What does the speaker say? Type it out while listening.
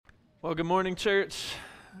Well, good morning, church.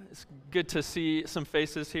 It's good to see some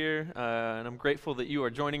faces here, and I'm grateful that you are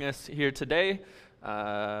joining us here today.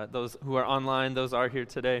 Those who are online, those are here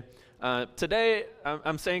today. Today,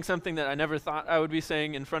 I'm saying something that I never thought I would be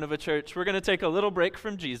saying in front of a church. We're going to take a little break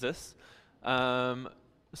from Jesus.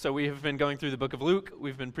 So we have been going through the book of Luke.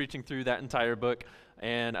 We've been preaching through that entire book.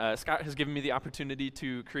 And Scott has given me the opportunity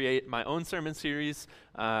to create my own sermon series,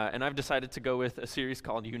 and I've decided to go with a series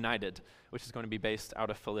called United, which is going to be based out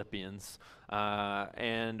of Philippians.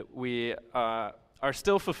 And we are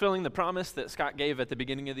still fulfilling the promise that Scott gave at the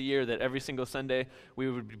beginning of the year that every single Sunday we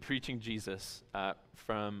would be preaching Jesus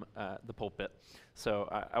from the pulpit. So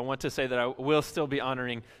I want to say that I will still be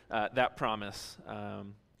honoring that promise.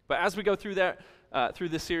 But as we go through that, through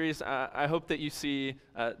this series, I hope that you see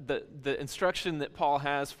the instruction that Paul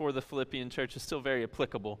has for the Philippian church is still very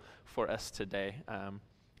applicable for us today.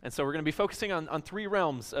 And so we're going to be focusing on three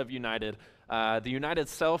realms of united: the united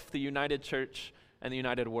self, the united church, and the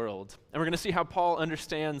united world. And we're going to see how Paul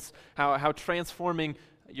understands how transforming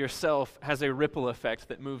yourself has a ripple effect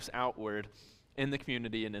that moves outward in the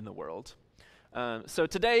community and in the world. So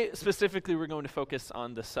today, specifically, we're going to focus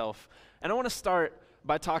on the self. And I want to start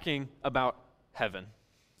by talking about heaven,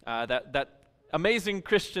 that amazing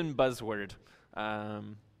Christian buzzword.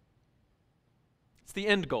 It's the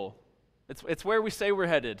end goal. It's where we say we're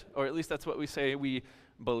headed, or at least that's what we say we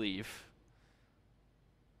believe.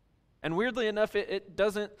 And weirdly enough, it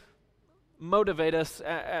doesn't motivate us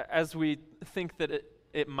as we think that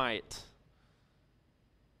it might.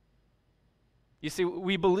 You see,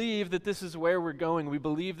 we believe that this is where we're going. We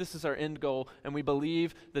believe this is our end goal, and we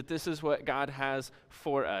believe that this is what God has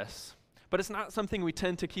for us. But it's not something we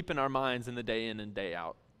tend to keep in our minds in the day in and day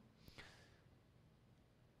out.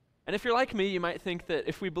 And if you're like me, you might think that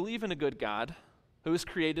if we believe in a good God who has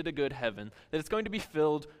created a good heaven, that it's going to be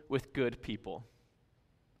filled with good people.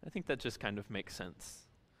 I think that just kind of makes sense,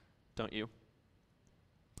 don't you?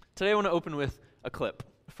 Today I want to open with a clip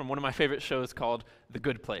from one of my favorite shows called The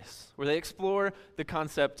Good Place, where they explore the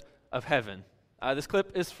concept of heaven. This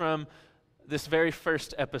clip is from this very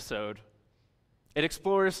first episode. It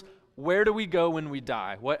explores where do we go when we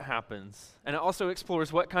die? What happens? And it also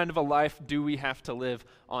explores what kind of a life do we have to live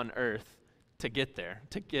on earth to get there,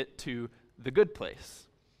 to get to the good place.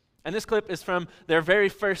 And this clip is from their very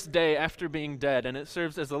first day after being dead, and it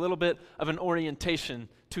serves as a little bit of an orientation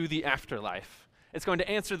to the afterlife. It's going to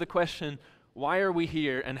answer the question, why are we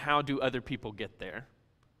here and how do other people get there?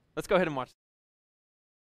 Let's go ahead and watch.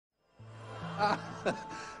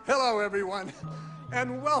 Hello, everyone,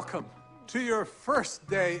 and welcome to your first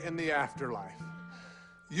day in the afterlife.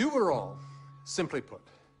 You were all, simply put,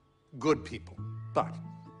 good people. But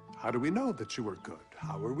how do we know that you were good?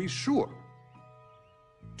 How are we sure?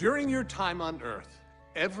 During your time on Earth,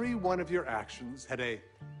 every one of your actions had a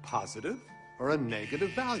positive or a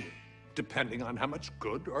negative value, depending on how much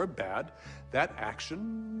good or bad that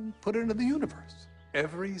action put into the universe.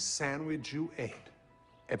 Every sandwich you ate,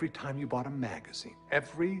 every time you bought a magazine,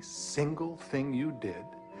 every single thing you did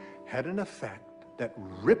had an effect that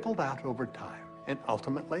rippled out over time and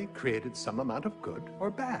ultimately created some amount of good or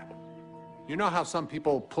bad. You know how some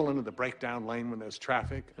people pull into the breakdown lane when there's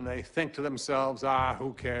traffic and they think to themselves,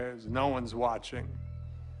 who cares? No one's watching.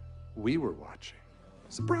 We were watching.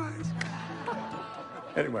 Surprise.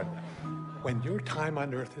 Anyway, when your time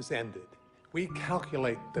on Earth has ended, we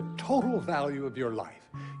calculate the total value of your life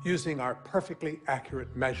using our perfectly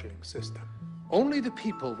accurate measuring system. Only the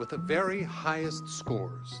people with the very highest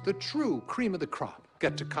scores, the true cream of the crop,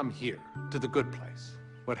 get to come here, to the good place.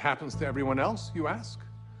 What happens to everyone else, you ask?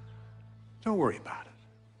 Don't worry about it.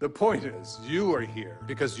 The point is, you are here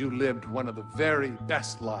because you lived one of the very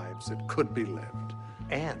best lives that could be lived.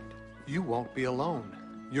 And you won't be alone.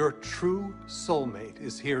 Your true soulmate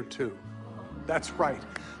is here too. That's right,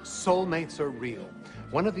 soulmates are real.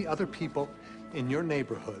 One of the other people in your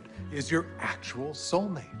neighborhood is your actual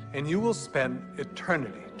soulmate, and you will spend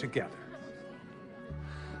eternity together.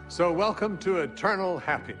 So welcome to eternal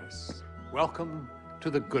happiness. Welcome to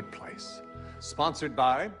the good place. Sponsored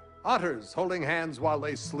by Otters Holding Hands While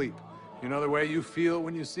They Sleep. You know the way you feel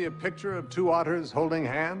when you see a picture of two otters holding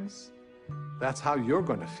hands? That's how you're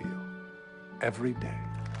going to feel every day.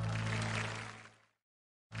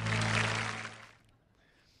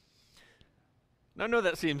 Now, I know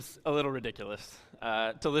that seems a little ridiculous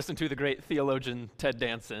to listen to the great theologian Ted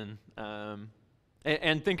Danson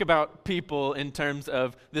and think about people in terms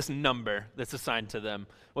of this number that's assigned to them,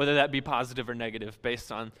 whether that be positive or negative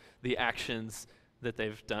based on the actions that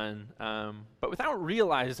they've done. But without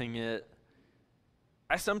realizing it,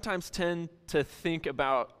 I sometimes tend to think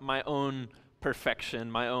about my own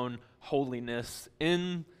perfection, my own holiness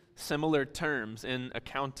in similar terms in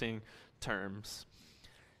accounting terms.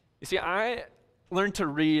 You see, I learned to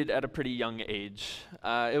read at a pretty young age.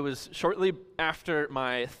 It was shortly after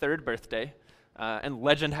my 3rd birthday, and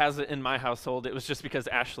legend has it in my household, it was just because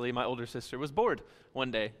Ashley, my older sister, was bored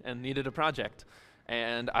one day and needed a project.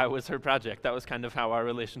 And I was her project. That was kind of how our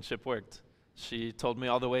relationship worked. She told me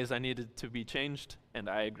all the ways I needed to be changed, and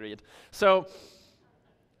I agreed. So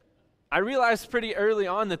I realized pretty early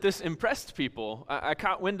on that this impressed people. I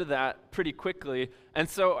caught wind of that pretty quickly, and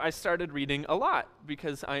so I started reading a lot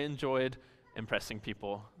because I enjoyed impressing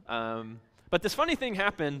people. But this funny thing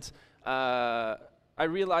happened. I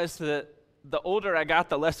realized that the older I got,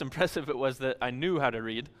 the less impressive it was that I knew how to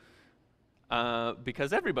read,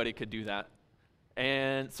 because everybody could do that.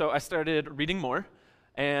 And so I started reading more,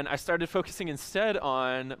 and I started focusing instead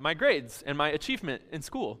on my grades and my achievement in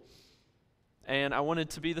school. And I wanted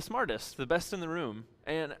to be the smartest, the best in the room.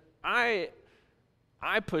 And I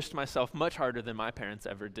pushed myself much harder than my parents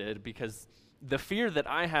ever did, because the fear that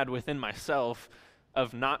I had within myself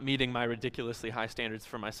of not meeting my ridiculously high standards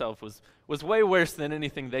for myself was way worse than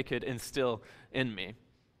anything they could instill in me.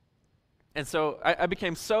 And so I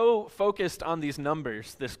became so focused on these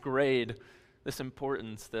numbers, this grade, this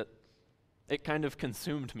importance, that it kind of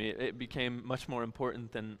consumed me. It became much more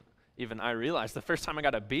important than even I realized. The first time I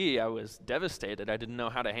got a B, I was devastated. I didn't know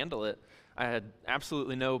how to handle it. I had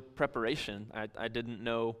absolutely no preparation. I didn't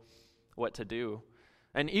know what to do.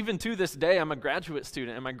 And even to this day, I'm a graduate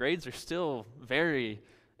student, and my grades are still very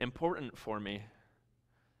important for me.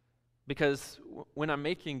 Because when I'm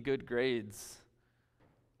making good grades,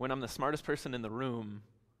 when I'm the smartest person in the room,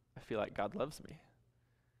 I feel like God loves me.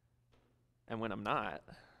 And when I'm not,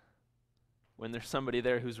 when there's somebody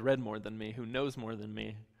there who's read more than me, who knows more than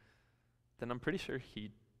me, then I'm pretty sure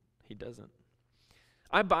he doesn't.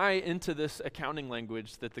 I buy into this accounting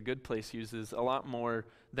language that the Good Place uses a lot more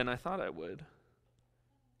than I thought I would.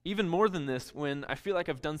 Even more than this, when I feel like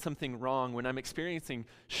I've done something wrong, when I'm experiencing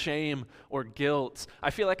shame or guilt, I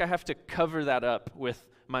feel like I have to cover that up with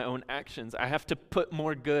my own actions. I have to put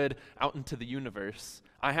more good out into the universe.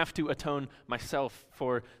 I have to atone myself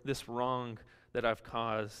for this wrong that I've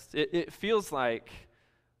caused. It feels like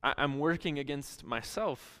I'm working against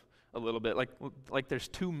myself a little bit, like there's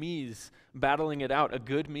two me's battling it out, a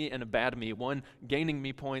good me and a bad me, one gaining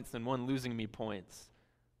me points and one losing me points.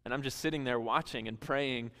 And I'm just sitting there watching and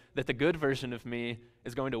praying that the good version of me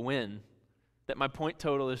is going to win, that my point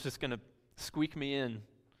total is just going to squeak me in,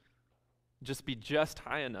 just be just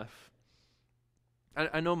high enough.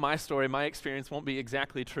 I know my story, my experience won't be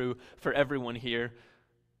exactly true for everyone here,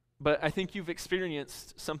 but I think you've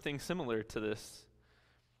experienced something similar to this.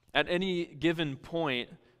 At any given point,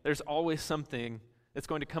 there's always something that's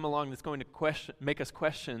going to come along that's going to make us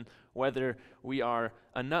question whether we are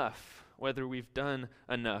enough, whether we've done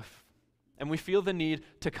enough. And we feel the need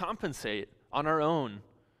to compensate on our own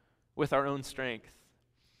with our own strength.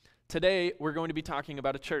 Today, we're going to be talking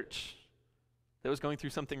about a church that was going through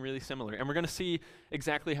something really similar. And we're going to see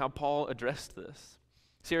exactly how Paul addressed this.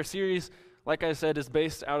 See, our series, like I said, is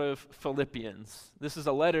based out of Philippians. This is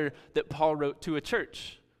a letter that Paul wrote to a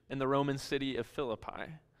church in the Roman city of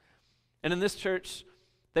Philippi. And in this church,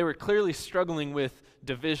 they were clearly struggling with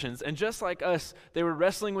divisions. And just like us, they were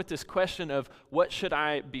wrestling with this question of, what should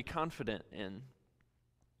I be confident in?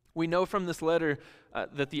 We know from this letter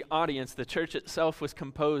that the audience, the church itself, was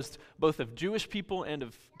composed both of Jewish people and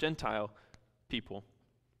of Gentile people.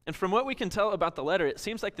 And from what we can tell about the letter, it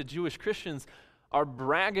seems like the Jewish Christians are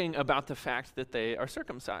bragging about the fact that they are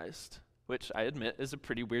circumcised, which I admit is a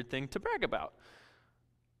pretty weird thing to brag about.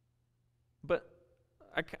 But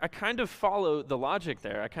I kind of follow the logic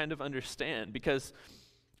there. I kind of understand, because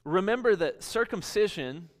remember that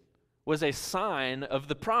circumcision was a sign of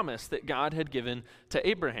the promise that God had given to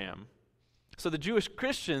Abraham. So the Jewish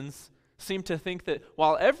Christians seem to think that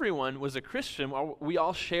while everyone was a Christian, while we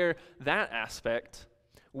all share that aspect,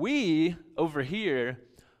 we over here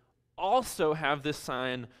also have this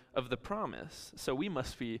sign of the promise. So we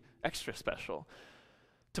must be extra special.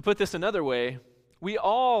 To put this another way, we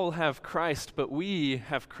all have Christ, but we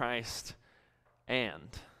have Christ and.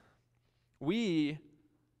 We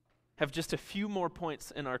have just a few more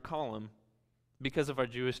points in our column because of our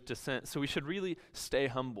Jewish descent, so we should really stay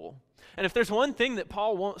humble. And if there's one thing that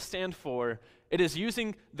Paul won't stand for, it is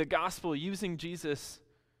using the gospel, using Jesus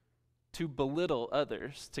to belittle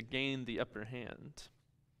others, to gain the upper hand.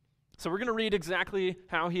 So we're going to read exactly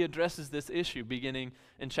how he addresses this issue beginning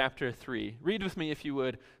in chapter 3. Read with me if you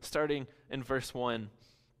would, starting in verse 1.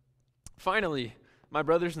 Finally, my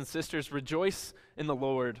brothers and sisters, rejoice in the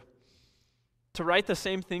Lord. To write the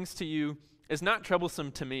same things to you is not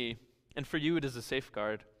troublesome to me, and for you it is a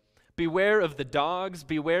safeguard. Beware of the dogs,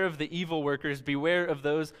 beware of the evil workers, beware of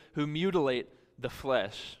those who mutilate the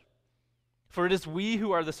flesh. For it is we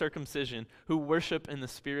who are the circumcision, who worship in the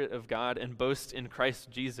Spirit of God and boast in Christ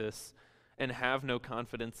Jesus, and have no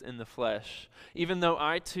confidence in the flesh, even though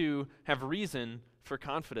I too have reason for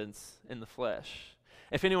confidence in the flesh.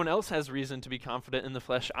 If anyone else has reason to be confident in the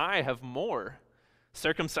flesh, I have more.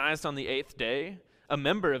 Circumcised on the 8th day, a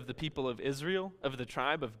member of the people of Israel, of the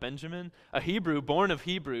tribe of Benjamin, a Hebrew born of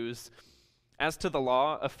Hebrews, as to the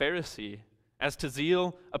law, a Pharisee, as to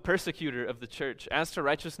zeal, a persecutor of the church, as to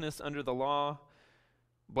righteousness under the law,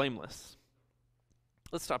 blameless.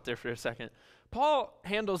 Let's stop there for a second. Paul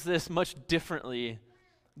handles this much differently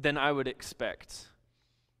than I would expect.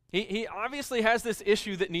 He obviously has this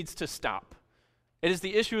issue that needs to stop. It is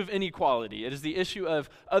the issue of inequality. It is the issue of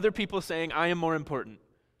other people saying, I am more important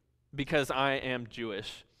because I am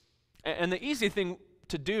Jewish. And the easy thing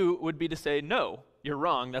to do would be to say, no, you're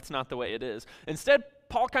wrong. That's not the way it is. Instead,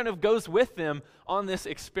 Paul kind of goes with them on this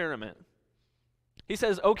experiment. He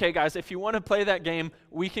says, okay, guys, if you want to play that game,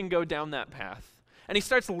 we can go down that path. And he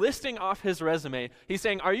starts listing off his resume. He's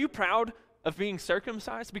saying, are you proud of being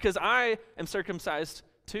circumcised? Because I am circumcised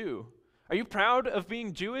too. Are you proud of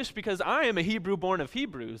being Jewish? Because I am a Hebrew born of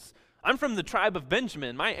Hebrews. I'm from the tribe of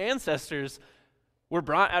Benjamin. My ancestors were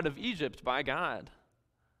brought out of Egypt by God.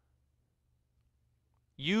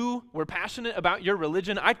 You were passionate about your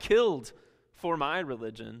religion. I killed for my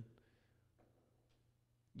religion.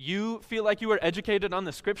 You feel like you were educated on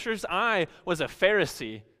the scriptures. I was a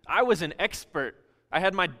Pharisee. I was an expert. I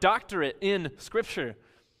had my doctorate in scripture.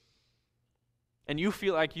 And you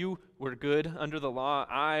feel like you were good under the law.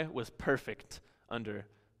 I was perfect under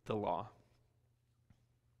the law.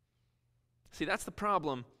 See, that's the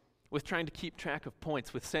problem with trying to keep track of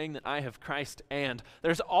points, with saying that I have Christ and.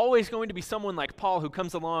 There's always going to be someone like Paul who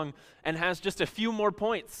comes along and has just a few more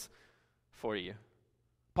points for you.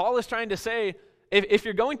 Paul is trying to say, if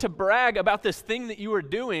you're going to brag about this thing that you are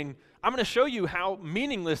doing, I'm going to show you how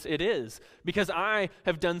meaningless it is because I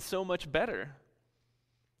have done so much better.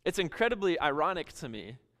 It's incredibly ironic to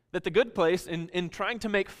me that the good place in trying to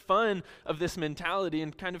make fun of this mentality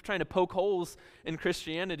and kind of trying to poke holes in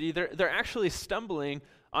Christianity, they're actually stumbling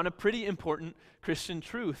on a pretty important Christian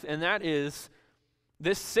truth, and that is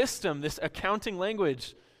this system, this accounting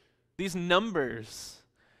language, these numbers.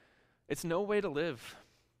 It's no way to live.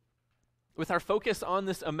 With our focus on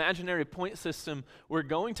this imaginary point system, we're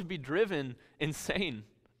going to be driven insane.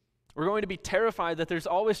 We're going to be terrified that there's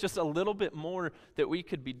always just a little bit more that we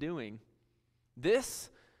could be doing. This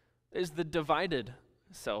is the divided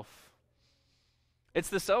self. It's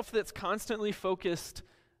the self that's constantly focused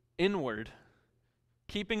inward,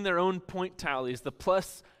 keeping their own point tallies, the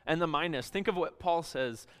plus and the minus. Think of what Paul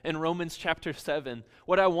says in Romans chapter 7.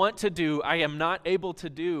 What I want to do, I am not able to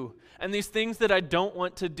do. And these things that I don't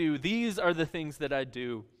want to do, these are the things that I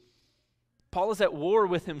do. Paul is at war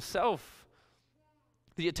with himself.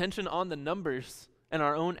 The attention on the numbers and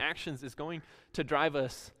our own actions is going to drive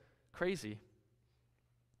us crazy.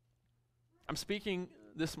 I'm speaking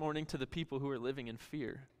this morning to the people who are living in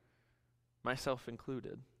fear, myself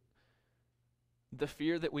included. The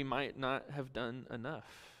fear that we might not have done enough,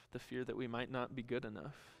 the fear that we might not be good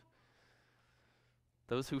enough.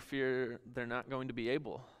 Those who fear they're not going to be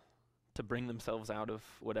able to bring themselves out of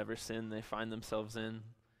whatever sin they find themselves in.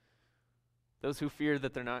 Those who fear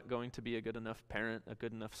that they're not going to be a good enough parent, a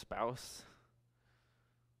good enough spouse.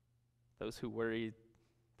 Those who worry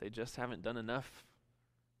they just haven't done enough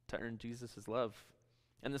to earn Jesus' love.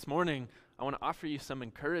 And this morning, I want to offer you some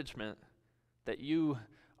encouragement that you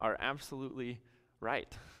are absolutely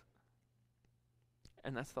right.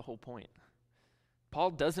 And that's the whole point.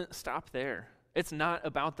 Paul doesn't stop there. It's not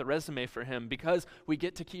about the resume for him because we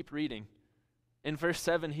get to keep reading. In verse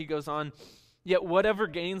 7, he goes on, "Yet whatever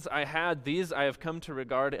gains I had, these I have come to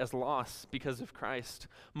regard as loss because of Christ.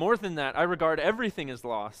 More than that, I regard everything as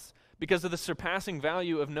loss because of the surpassing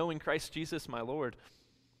value of knowing Christ Jesus my Lord.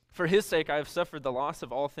 For his sake I have suffered the loss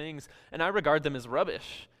of all things, and I regard them as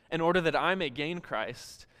rubbish, in order that I may gain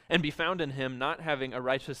Christ and be found in him, not having a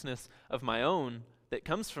righteousness of my own that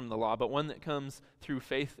comes from the law, but one that comes through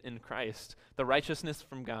faith in Christ, the righteousness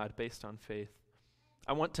from God based on faith.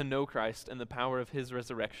 I want to know Christ and the power of his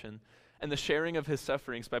resurrection and the sharing of his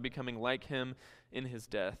sufferings by becoming like him in his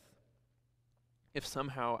death, if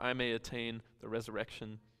somehow I may attain the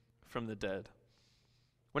resurrection from the dead."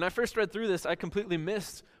 When I first read through this, I completely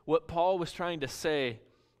missed what Paul was trying to say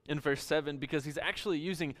in verse 7 because he's actually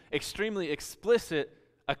using extremely explicit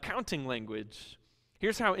accounting language.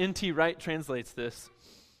 Here's how N.T. Wright translates this.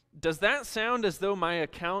 "Does that sound as though my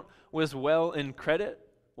account was well in credit?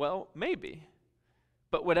 Well, maybe.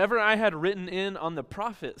 But whatever I had written in on the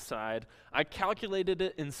profit side, I calculated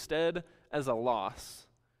it instead as a loss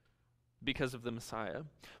because of the Messiah.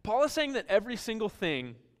 Paul is saying that every single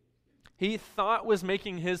thing he thought was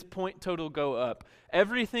making his point total go up,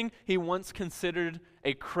 everything he once considered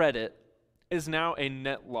a credit, is now a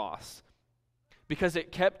net loss because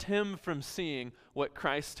it kept him from seeing what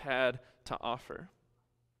Christ had to offer.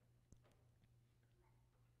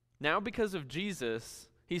 Now, because of Jesus,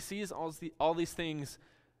 he sees all these things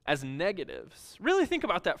as negatives. Really think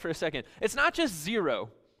about that for a second. It's not just zero.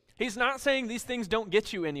 He's not saying these things don't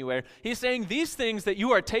get you anywhere. He's saying these things that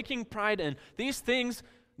you are taking pride in, these things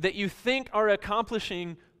that you think are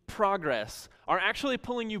accomplishing progress, are actually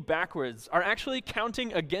pulling you backwards, are actually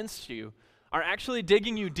counting against you, are actually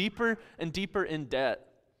digging you deeper and deeper in debt.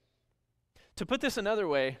 To put this another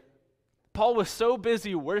way, Paul was so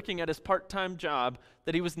busy working at his part-time job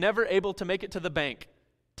that he was never able to make it to the bank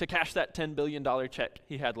to cash that $10 billion check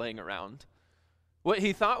he had laying around. What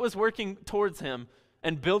he thought was working towards him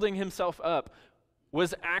and building himself up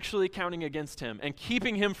was actually counting against him and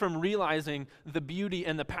keeping him from realizing the beauty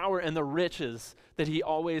and the power and the riches that he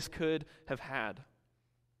always could have had.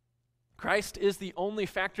 Christ is the only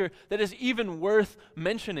factor that is even worth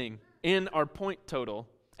mentioning in our point total.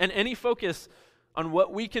 And any focus on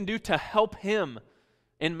what we can do to help him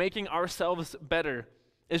in making ourselves better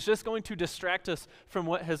is just going to distract us from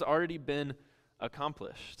what has already been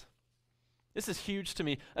accomplished. This is huge to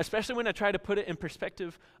me, especially when I try to put it in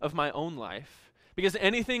perspective of my own life. Because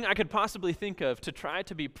anything I could possibly think of to try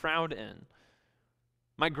to be proud in,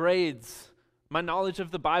 my grades, my knowledge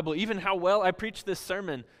of the Bible, even how well I preach this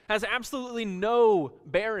sermon, has absolutely no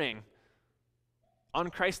bearing on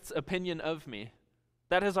Christ's opinion of me.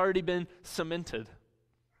 That has already been cemented.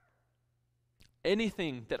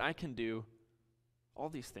 Anything that I can do, all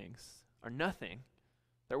these things are nothing.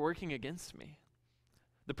 They're working against me.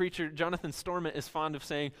 The preacher Jonathan Stormont is fond of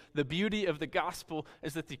saying, the beauty of the gospel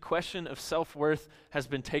is that the question of self-worth has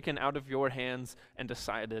been taken out of your hands and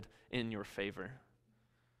decided in your favor.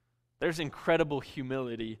 There's incredible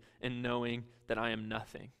humility in knowing that I am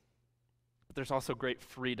nothing. But there's also great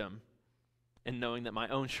freedom in knowing that my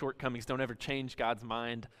own shortcomings don't ever change God's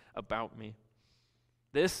mind about me.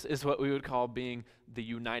 This is what we would call being the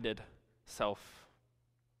united self.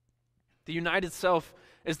 The united self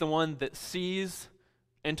is the one that sees,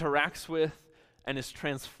 interacts with, and is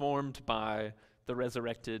transformed by the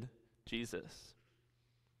resurrected Jesus.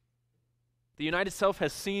 The united self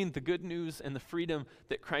has seen the good news and the freedom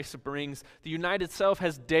that Christ brings. The united self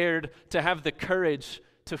has dared to have the courage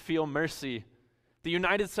to feel mercy. The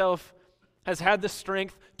united self has had the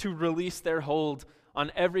strength to release their hold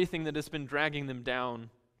on everything that has been dragging them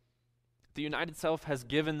down. The united self has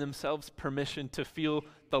given themselves permission to feel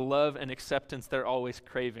the love and acceptance they're always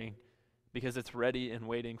craving because it's ready and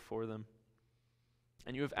waiting for them.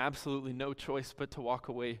 And you have absolutely no choice but to walk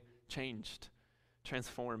away changed,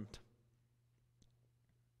 transformed.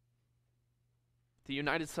 The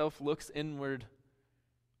united self looks inward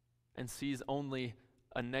and sees only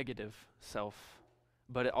a negative self,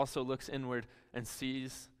 but it also looks inward and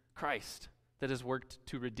sees Christ that has worked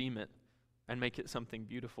to redeem it and make it something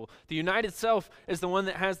beautiful. The united self is the one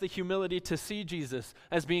that has the humility to see Jesus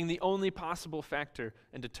as being the only possible factor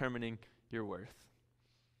in determining your worth.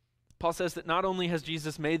 Paul says that not only has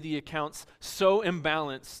Jesus made the accounts so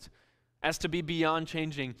imbalanced as to be beyond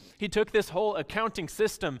changing, he took this whole accounting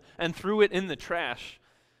system and threw it in the trash.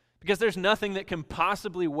 Because there's nothing that can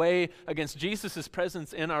possibly weigh against Jesus'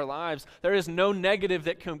 presence in our lives. There is no negative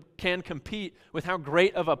that can compete with how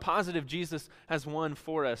great of a positive Jesus has won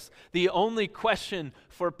for us. The only question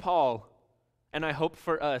for Paul, and I hope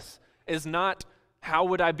for us, is not how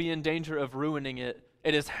would I be in danger of ruining it?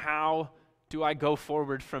 It is how do I go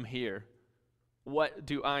forward from here? What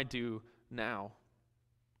do I do now?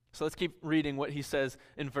 So let's keep reading what he says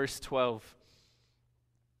in verse 12.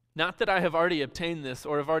 Not that I have already obtained this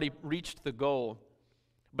or have already reached the goal,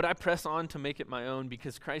 but I press on to make it my own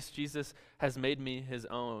because Christ Jesus has made me his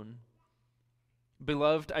own.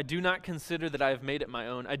 Beloved, I do not consider that I have made it my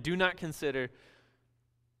own. I do not consider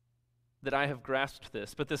that I have grasped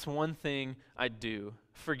this, but this one thing I do,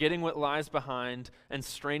 forgetting what lies behind and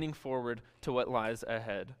straining forward to what lies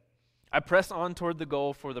ahead. I press on toward the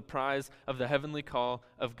goal for the prize of the heavenly call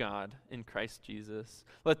of God in Christ Jesus.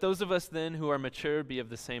 Let those of us then who are mature be of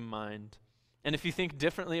the same mind. And if you think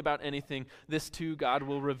differently about anything, this too God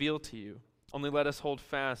will reveal to you. Only let us hold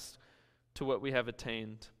fast to what we have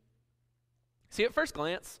attained. See, at first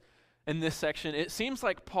glance in this section, it seems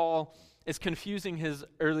like Paul is confusing his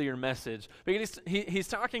earlier message. Because he's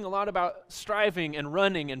talking a lot about striving and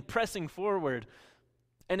running and pressing forward.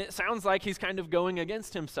 And it sounds like he's kind of going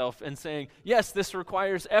against himself and saying, yes, this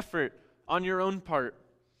requires effort on your own part.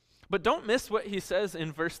 But don't miss what he says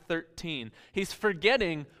in verse 13. He's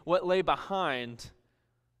forgetting what lay behind,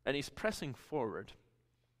 and he's pressing forward.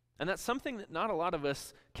 And that's something that not a lot of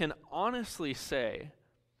us can honestly say.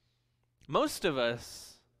 Most of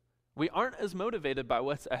us, we aren't as motivated by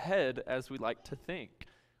what's ahead as we like to think.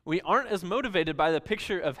 We aren't as motivated by the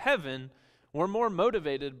picture of heaven. We're more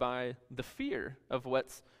motivated by the fear of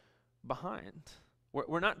what's behind.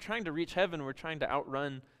 We're not trying to reach heaven, we're trying to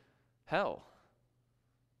outrun hell.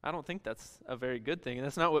 I don't think that's a very good thing, and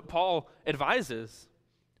that's not what Paul advises.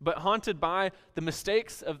 But haunted by the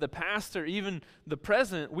mistakes of the past or even the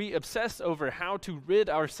present, we obsess over how to rid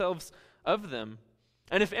ourselves of them.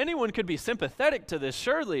 And if anyone could be sympathetic to this,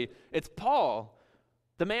 surely it's Paul,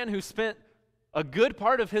 the man who spent a good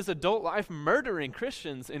part of his adult life murdering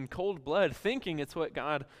Christians in cold blood, thinking it's what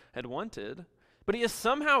God had wanted. But he has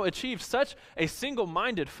somehow achieved such a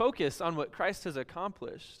single-minded focus on what Christ has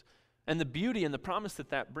accomplished and the beauty and the promise that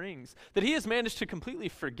that brings, that he has managed to completely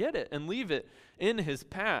forget it and leave it in his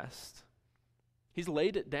past. He's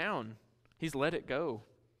laid it down. He's let it go.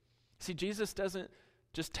 See, Jesus doesn't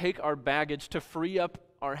just take our baggage to free up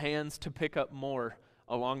our hands to pick up more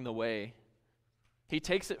along the way. He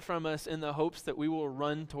takes it from us in the hopes that we will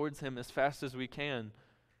run towards him as fast as we can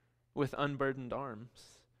with unburdened arms.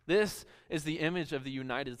 This is the image of the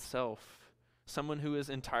united self, someone who is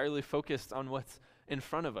entirely focused on what's in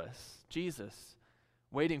front of us, Jesus,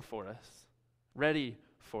 waiting for us, ready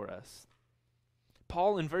for us.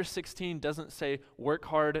 Paul in verse 16 doesn't say, work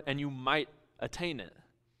hard and you might attain it.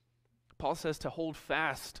 Paul says to hold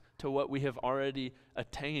fast to what we have already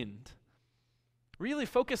attained. Really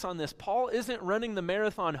focus on this. Paul isn't running the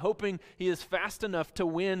marathon hoping he is fast enough to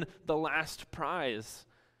win the last prize.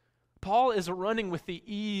 Paul is running with the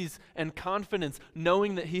ease and confidence,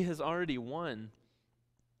 knowing that he has already won.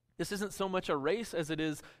 This isn't so much a race as it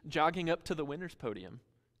is jogging up to the winner's podium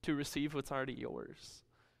to receive what's already yours.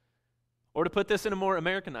 Or to put this in a more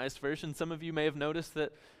Americanized version, some of you may have noticed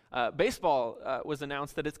that baseball was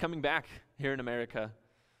announced that it's coming back here in America,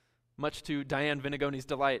 much to Diane Vinagoni's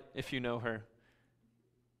delight, if you know her.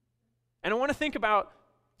 And I want to think about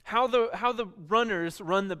how the runners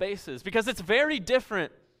run the bases, because it's very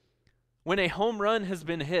different when a home run has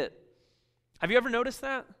been hit. Have you ever noticed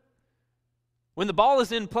that? When the ball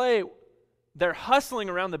is in play, they're hustling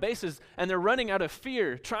around the bases and they're running out of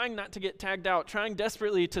fear, trying not to get tagged out, trying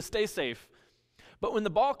desperately to stay safe. But when the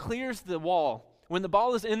ball clears the wall, when the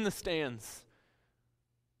ball is in the stands,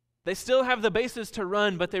 they still have the bases to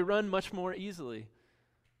run, but they run much more easily,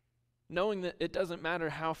 knowing that it doesn't matter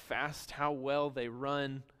how fast, how well they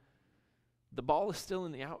run, the ball is still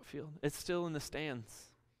in the outfield. It's still in the stands.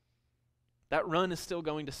 That run is still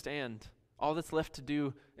going to stand. All that's left to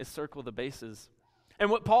do is circle the bases. And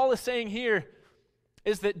what Paul is saying here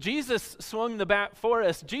is that Jesus swung the bat for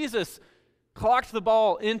us. Jesus clocked the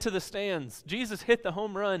ball into the stands. Jesus hit the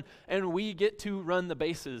home run, and we get to run the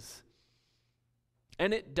bases.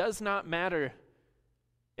 And it does not matter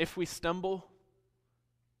if we stumble,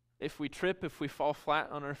 if we trip, if we fall flat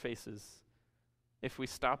on our faces, if we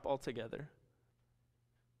stop altogether,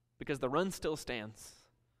 because the run still stands.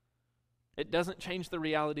 It doesn't change the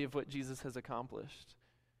reality of what Jesus has accomplished.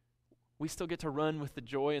 We still get to run with the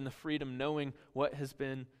joy and the freedom knowing what has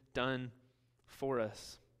been done for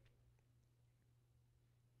us.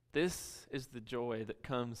 This is the joy that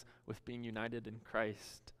comes with being united in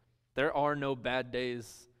Christ. There are no bad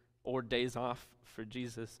days or days off for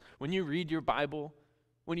Jesus. When you read your Bible,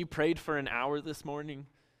 when you prayed for an hour this morning,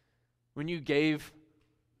 when you gave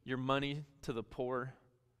your money to the poor,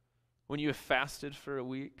 when you have fasted for a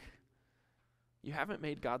week, you haven't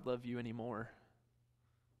made God love you anymore.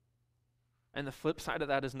 And the flip side of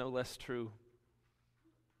that is no less true.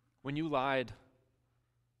 When you lied,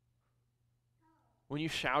 when you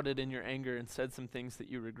shouted in your anger and said some things that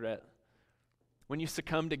you regret, when you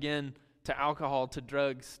succumbed again to alcohol, to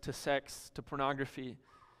drugs, to sex, to pornography,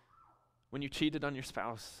 when you cheated on your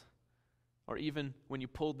spouse, or even when you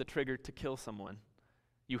pulled the trigger to kill someone,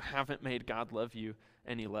 you haven't made God love you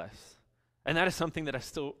any less. And that is something that I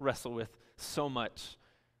still wrestle with so much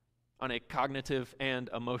on a cognitive and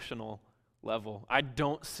emotional level. I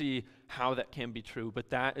don't see how that can be true, but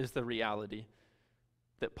that is the reality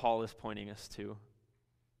that Paul is pointing us to.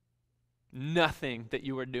 Nothing that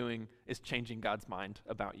you are doing is changing God's mind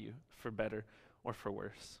about you, for better or for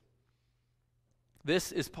worse.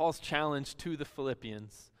 This is Paul's challenge to the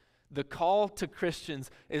Philippians. The call to Christians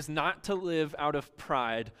is not to live out of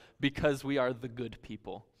pride because we are the good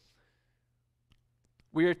people.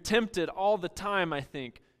 We are tempted all the time, I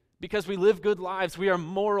think, Because we live good lives. We are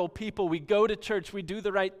moral people. We go to church. We do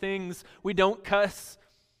the right things. We don't cuss.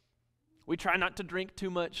 We try not to drink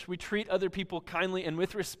too much. We treat other people kindly and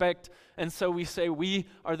with respect. And so we say we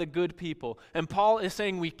are the good people. And Paul is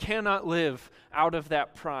saying we cannot live out of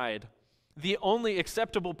that pride. The only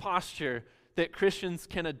acceptable posture that Christians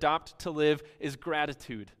can adopt to live is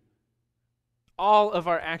gratitude. All of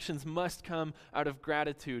our actions must come out of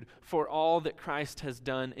gratitude for all that Christ has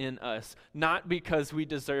done in us, not because we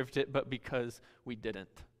deserved it, but because we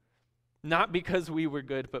didn't. Not because we were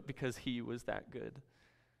good, but because he was that good.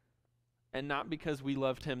 And not because we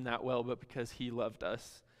loved him that well, but because he loved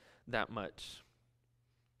us that much.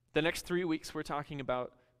 The next 3 weeks, we're talking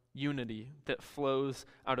about unity that flows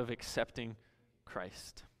out of accepting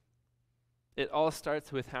Christ. It all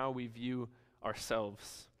starts with how we view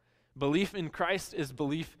ourselves. Belief in Christ is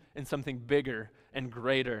belief in something bigger and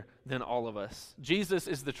greater than all of us. Jesus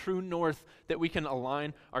is the true north that we can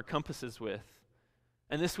align our compasses with.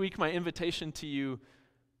 And this week, my invitation to you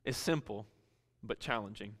is simple but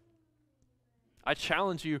challenging. I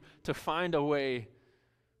challenge you to find a way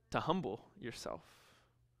to humble yourself.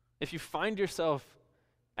 If you find yourself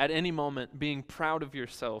at any moment being proud of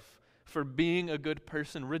yourself for being a good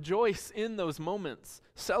person, rejoice in those moments,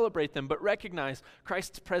 celebrate them, but recognize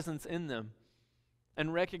Christ's presence in them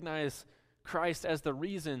and recognize Christ as the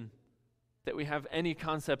reason that we have any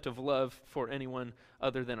concept of love for anyone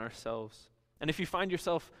other than ourselves. And if you find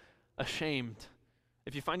yourself ashamed,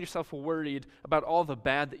 if you find yourself worried about all the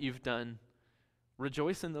bad that you've done,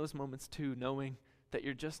 rejoice in those moments too, knowing that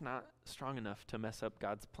you're just not strong enough to mess up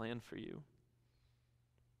God's plan for you.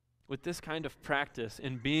 With this kind of practice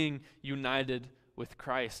in being united with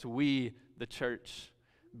Christ, we, the church,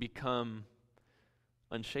 become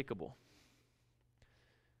unshakable.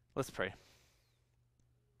 Let's pray.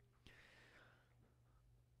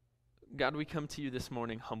 God, we come to you this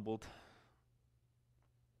morning humbled.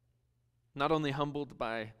 Not only humbled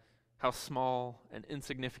by how small and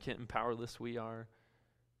insignificant and powerless we are,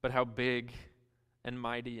 but how big and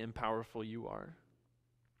mighty and powerful you are.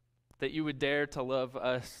 That you would dare to love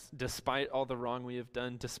us despite all the wrong we have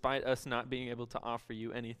done, despite us not being able to offer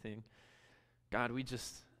you anything. God, we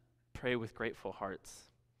just pray with grateful hearts.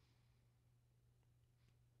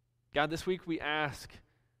 God, this week we ask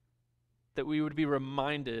that we would be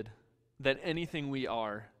reminded that anything we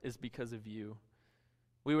are is because of you.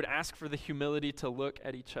 We would ask for the humility to look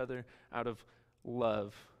at each other out of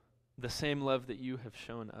love, the same love that you have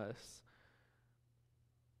shown us.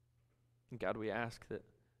 And God, we ask that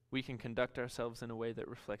we can conduct ourselves in a way that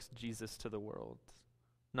reflects Jesus to the world,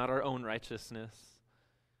 not our own righteousness,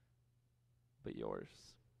 but yours.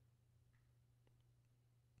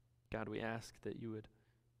 God, we ask that you would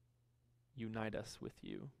unite us with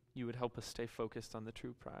you. You would help us stay focused on the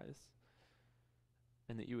true prize,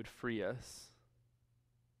 and that you would free us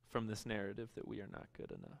from this narrative that we are not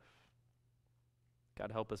good enough.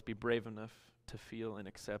 God, help us be brave enough to feel and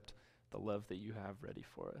accept the love that you have ready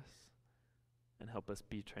for us, and help us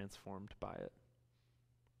be transformed by it.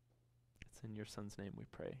 It's in your Son's name we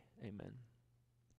pray. Amen.